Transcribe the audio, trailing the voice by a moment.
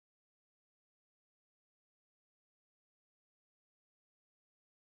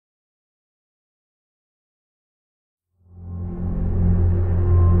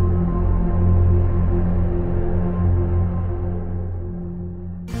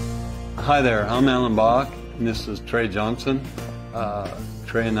Hi there, I'm Alan Bach, and this is Trey Johnson.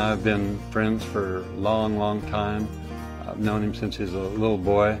 Trey and I have been friends for a long time. I've known him since he was a little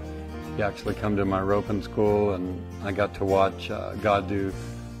boy. He actually come to my roping school, and I got to watch God do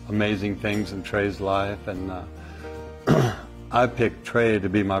amazing things in Trey's life. And I picked Trey to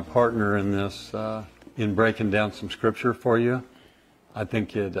be my partner in this, in breaking down some scripture for you. I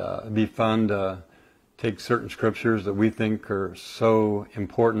think it'd be fun to take certain scriptures that we think are so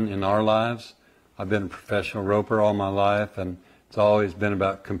important in our lives. I've been a professional roper all my life, and it's always been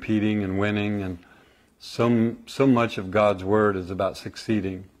about competing and winning, and so much of God's Word is about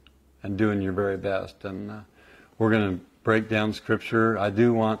succeeding and doing your very best. And we're going to break down scripture. I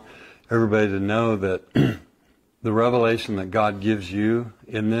do want everybody to know that the revelation that God gives you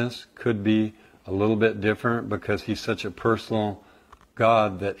in this could be a little bit different, because He's such a personal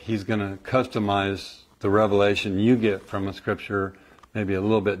God that He's going to customize the revelation you get from a scripture maybe a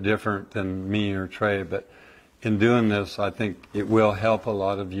little bit different than me or Trey. But in doing this, I think it will help a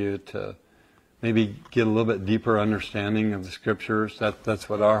lot of you to maybe get a little bit deeper understanding of the scriptures. That's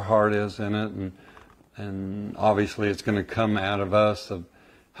what our heart is in it, and obviously it's going to come out of us of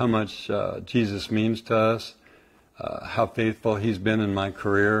how much Jesus means to us, how faithful He's been in my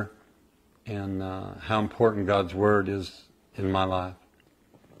career, and how important God's Word is in my life.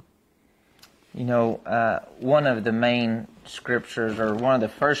 You know, one of the main scriptures, or one of the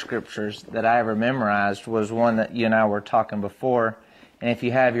first scriptures that I ever memorized, was one that you and I were talking before. And if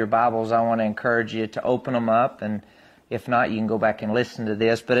you have your Bibles, I want to encourage you to open them up. And if not, you can go back and listen to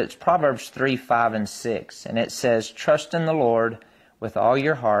this. But it's Proverbs 3, 5, and 6. And it says, "Trust in the Lord with all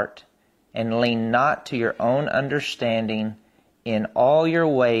your heart, and lean not to your own understanding. In all your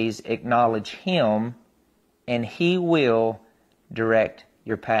ways acknowledge Him, and He will direct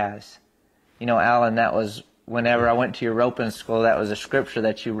your paths." You know, Alan, that was whenever I went to your roping school, that was a scripture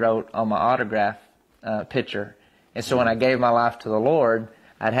that you wrote on my autograph picture. And so when I gave my life to the Lord,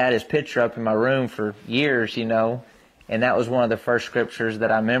 I'd had his picture up in my room for years, you know, and that was one of the first scriptures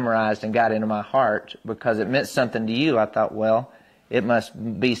that I memorized and got into my heart because it meant something to you. I thought, well, it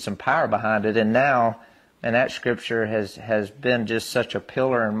must be some power behind it. And now, and that scripture has been just such a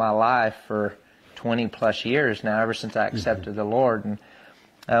pillar in my life for 20 plus years now, ever since I accepted the Lord. And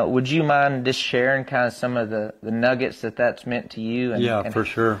would you mind just sharing kind of some of the nuggets that's meant to you? And for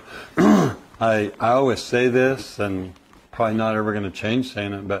sure. I always say this, and probably not ever going to change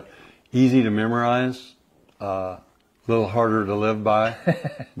saying it, but easy to memorize, a little harder to live by.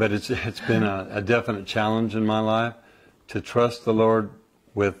 But it's been a definite challenge in my life to trust the Lord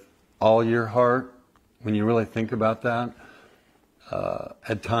with all your heart. When you really think about that,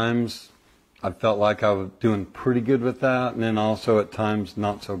 at times I felt like I was doing pretty good with that, and then also at times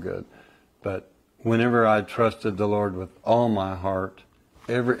not so good. But whenever I trusted the Lord with all my heart,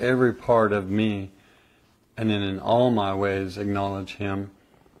 every part of me, and then in all my ways acknowledge Him.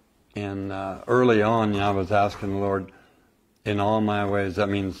 And early on, I was asking the Lord, in all my ways, that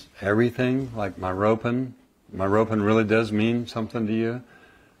means everything, like my roping. My roping really does mean something to you.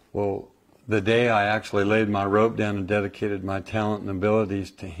 Well, the day I actually laid my rope down and dedicated my talent and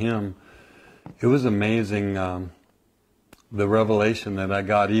abilities to Him, it was amazing, the revelation that I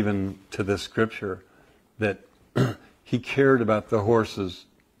got even to this scripture, that He cared about the horses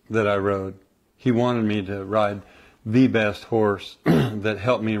that I rode. He wanted me to ride the best horse that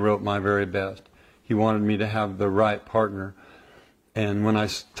helped me rope my very best. He wanted me to have the right partner. And when I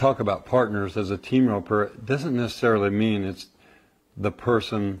talk about partners as a team roper, it doesn't necessarily mean it's the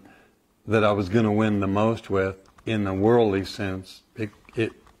person that I was going to win the most with in the worldly sense.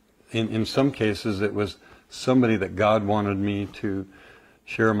 In some cases, it was somebody that God wanted me to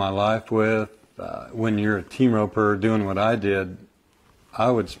share my life with. When you're a team roper doing what I did,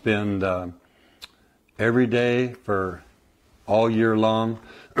 I would spend every day for all year long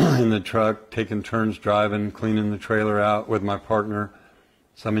in the truck, taking turns driving, cleaning the trailer out with my partner.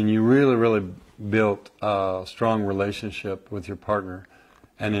 So, I mean, you really built a strong relationship with your partner.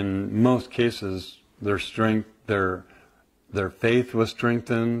 And in most cases, their strength, their faith was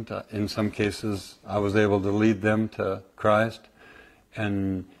strengthened. In some cases, I was able to lead them to Christ.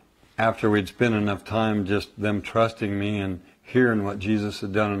 And after we'd spent enough time just them trusting me and hearing what Jesus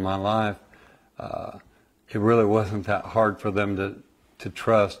had done in my life, it really wasn't that hard for them to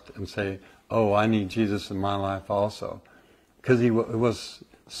trust and say, oh, I need Jesus in my life also. Because it was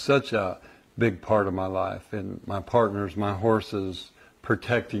such a big part of my life. And my partners, my horses,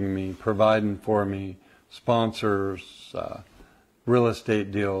 protecting me, providing for me, sponsors, real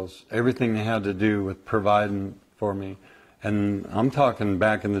estate deals, everything they had to do with providing for me. And I'm talking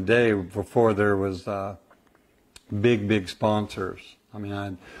back in the day before there was big sponsors. I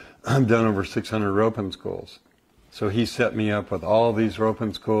mean, I've done over 600 roping schools. So he set me up with all these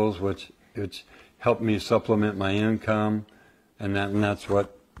roping schools, which helped me supplement my income, and that's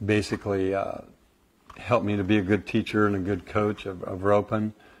what basically helped me to be a good teacher and a good coach of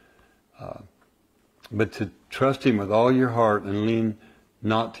roping. But to trust him with all your heart and lean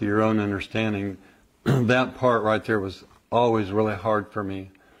not to your own understanding, that part right there was always really hard for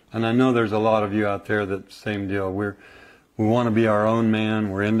me. And I know there's a lot of you out there that same deal. We want to be our own man.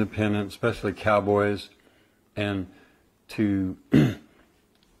 We're independent, especially cowboys. And to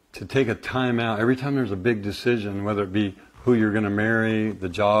take a time out every time there's a big decision, whether it be who you're going to marry, the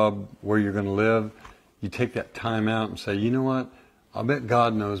job, where you're going to live, you take that time out and say, you know what? I bet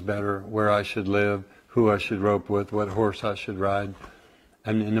God knows better where I should live, who I should rope with, what horse I should ride.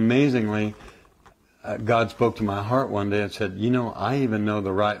 And amazingly, God spoke to my heart one day and said, you know, I even know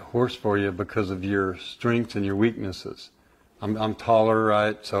the right horse for you because of your strengths and your weaknesses. I'm taller,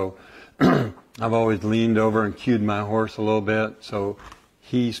 right? So I've always leaned over and cued my horse a little bit. So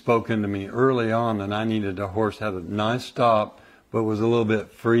he spoke into me early on that I needed a horse that had a nice stop, but was a little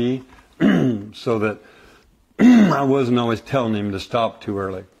bit free, so that I wasn't always telling him to stop too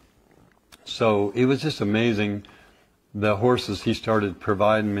early. So it was just amazing, the horses he started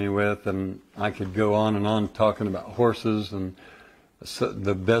providing me with, and I could go on and on talking about horses. And so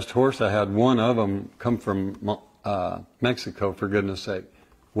the best horse I had, one of them come from Mexico, for goodness sake.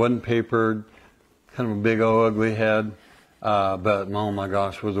 Wasn't papered, kind of a big old ugly head, but oh my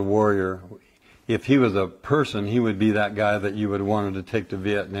gosh, was a warrior. If he was a person, he would be that guy that you would wanted to take to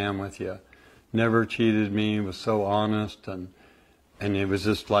Vietnam with you. Never cheated me, was so honest, and it was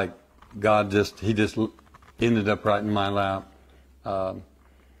just like God he just ended up right in my lap. I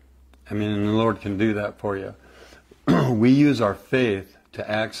mean, and the Lord can do that for you. We use our faith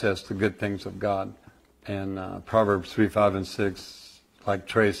to access the good things of God. And Proverbs 3, 5, and 6, like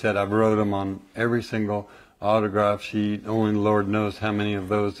Trey said, I've wrote them on every single autograph sheet. Only the Lord knows how many of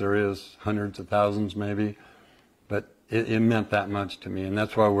those there is, hundreds of thousands maybe. But it meant that much to me. And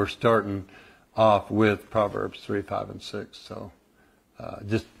that's why we're starting off with Proverbs 3, 5, and 6. So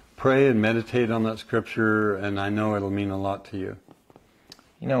just pray and meditate on that scripture, and I know it'll mean a lot to you.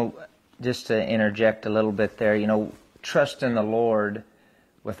 You know, just to interject a little bit there, you know, trust in the Lord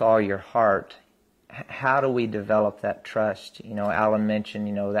with all your heart. How do we develop that trust? You know, Alan mentioned,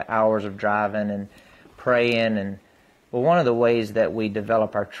 you know, the hours of driving and praying. And well, one of the ways that we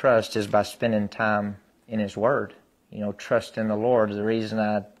develop our trust is by spending time in His Word. You know, trust in the Lord. The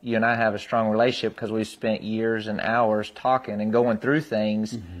reason you and I have a strong relationship because we've spent years and hours talking and going through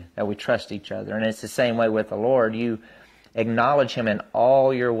things that we trust each other. And it's the same way with the Lord. You acknowledge Him in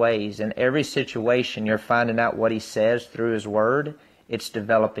all your ways. In every situation, you're finding out what He says through His Word. It's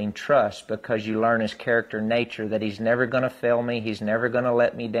developing trust because you learn His character and nature, that He's never going to fail me. He's never going to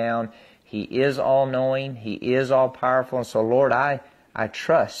let me down. He is all-knowing. He is all-powerful. And so, Lord, I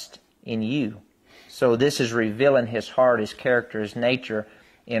trust in You. So this is revealing His heart, His character, His nature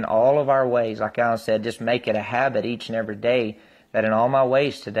in all of our ways. Like Alan said, just make it a habit each and every day that in all my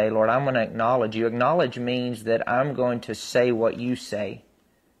ways today, Lord, I'm going to acknowledge You. Acknowledge means that I'm going to say what You say.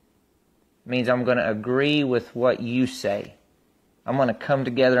 It means I'm going to agree with what You say. I'm going to come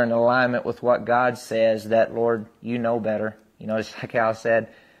together in alignment with what God says, that, Lord, You know better. You know, just like Al said,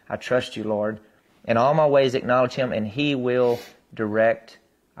 I trust You, Lord. In all my ways acknowledge Him, and He will direct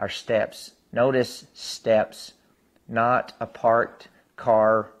our steps. Notice steps, not a parked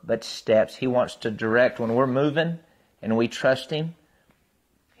car, but steps. He wants to direct. When we're moving and we trust Him,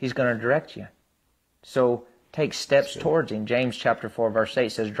 He's going to direct you. So take steps towards Him. James chapter 4, verse 8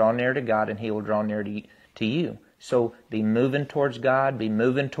 says, draw near to God, and He will draw near to you. So be moving towards God, be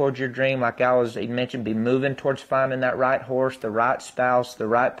moving towards your dream. Like he mentioned, be moving towards finding that right horse, the right spouse, the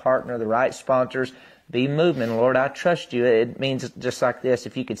right partner, the right sponsors. Be moving. Lord, I trust You. It means just like this.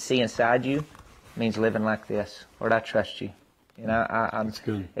 If you could see inside you, it means living like this. Lord, I trust You. And I'm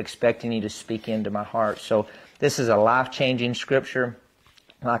expecting You to speak into my heart. So this is a life-changing scripture.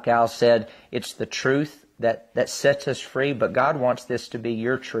 Like Al said, it's the truth that sets us free, but God wants this to be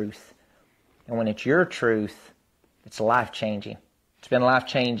your truth. And when it's your truth, it's life-changing. It's been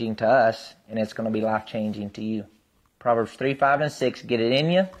life-changing to us, and it's going to be life-changing to you. Proverbs 3, 5, and 6, get it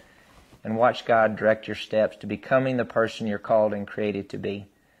in you, and watch God direct your steps to becoming the person you're called and created to be.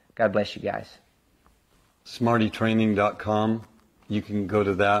 God bless you guys. SmartyTraining.com. You can go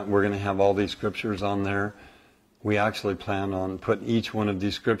to that. We're going to have all these scriptures on there. We actually plan on putting each one of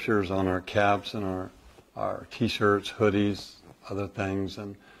these scriptures on our caps and our T-shirts, hoodies, other things.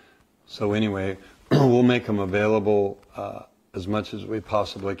 And so anyway, we'll make them available as much as we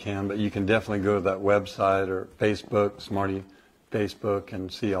possibly can. But you can definitely go to that website or Facebook, Smarty Facebook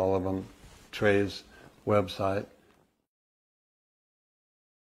and see all of them. Trey's website.